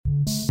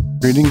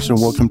Greetings and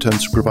welcome to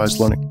Unsupervised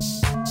Learning.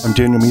 I'm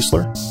Daniel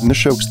Miesler, and this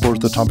show explores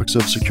the topics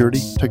of security,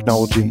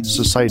 technology,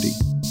 society,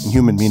 and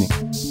human meaning.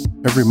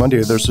 Every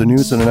Monday, there's a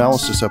news and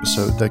analysis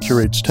episode that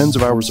curates tens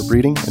of hours of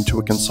reading into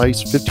a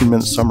concise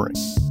 15-minute summary,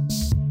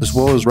 as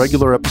well as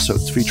regular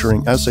episodes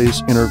featuring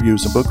essays,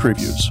 interviews, and book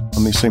reviews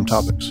on these same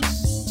topics.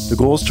 The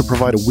goal is to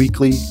provide a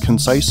weekly,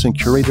 concise, and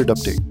curated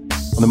update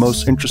on the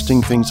most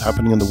interesting things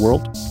happening in the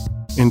world,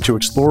 and to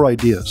explore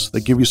ideas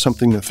that give you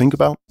something to think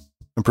about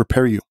and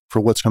prepare you for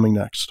what's coming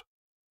next.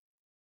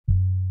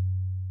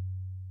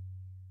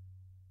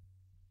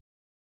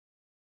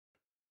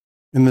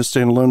 In this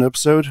standalone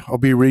episode, I'll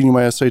be reading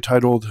my essay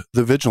titled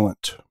The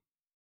Vigilant.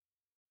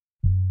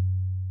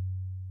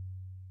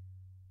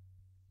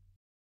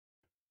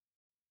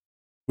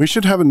 We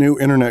should have a new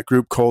internet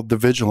group called The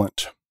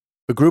Vigilant,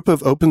 a group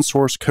of open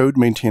source code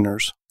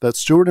maintainers that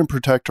steward and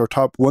protect our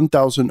top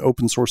 1,000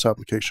 open source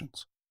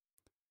applications.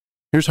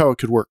 Here's how it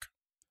could work.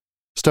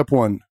 Step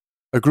 1.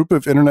 A group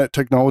of internet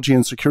technology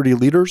and security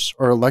leaders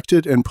are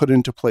elected and put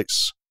into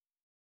place.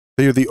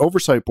 They are the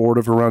oversight board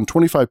of around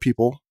 25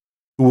 people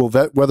who will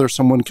vet whether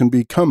someone can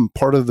become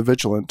part of the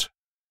Vigilant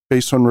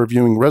based on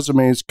reviewing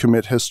resumes,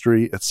 commit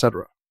history,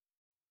 etc.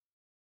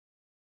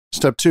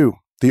 Step 2.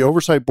 The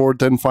oversight board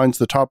then finds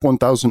the top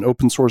 1,000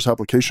 open source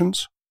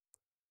applications.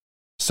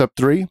 Step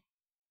 3.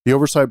 The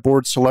oversight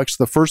board selects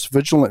the first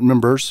Vigilant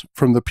members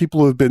from the people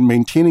who have been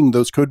maintaining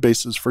those code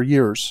bases for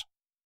years.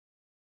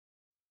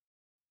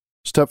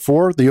 Step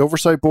 4. The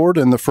oversight board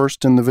and the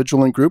first in the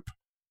Vigilant group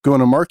go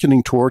on a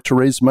marketing tour to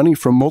raise money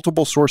from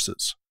multiple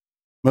sources,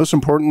 most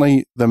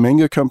importantly, the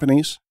manga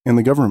companies and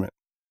the government,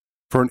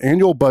 for an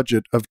annual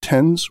budget of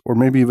tens or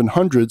maybe even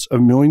hundreds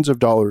of millions of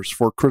dollars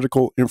for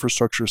critical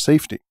infrastructure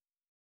safety.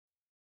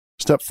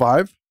 Step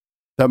 5.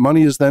 That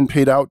money is then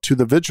paid out to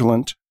the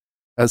Vigilant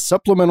as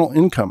supplemental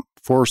income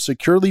for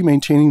securely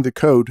maintaining the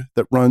code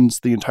that runs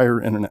the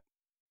entire internet.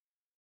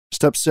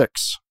 Step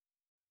 6.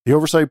 The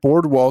oversight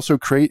board will also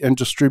create and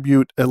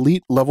distribute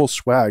elite-level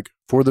swag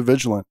for the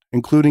Vigilant,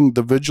 including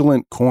the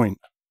Vigilant coin,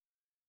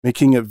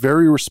 making it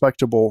very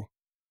respectable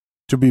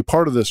to be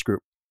part of this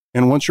group.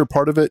 And once you're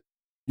part of it,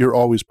 you're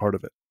always part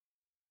of it.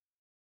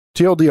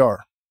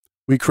 TLDR,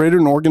 we created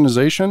an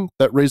organization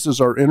that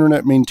raises our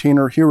internet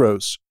maintainer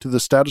heroes to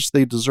the status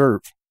they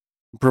deserve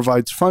and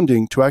provides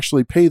funding to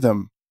actually pay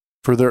them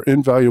for their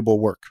invaluable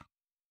work.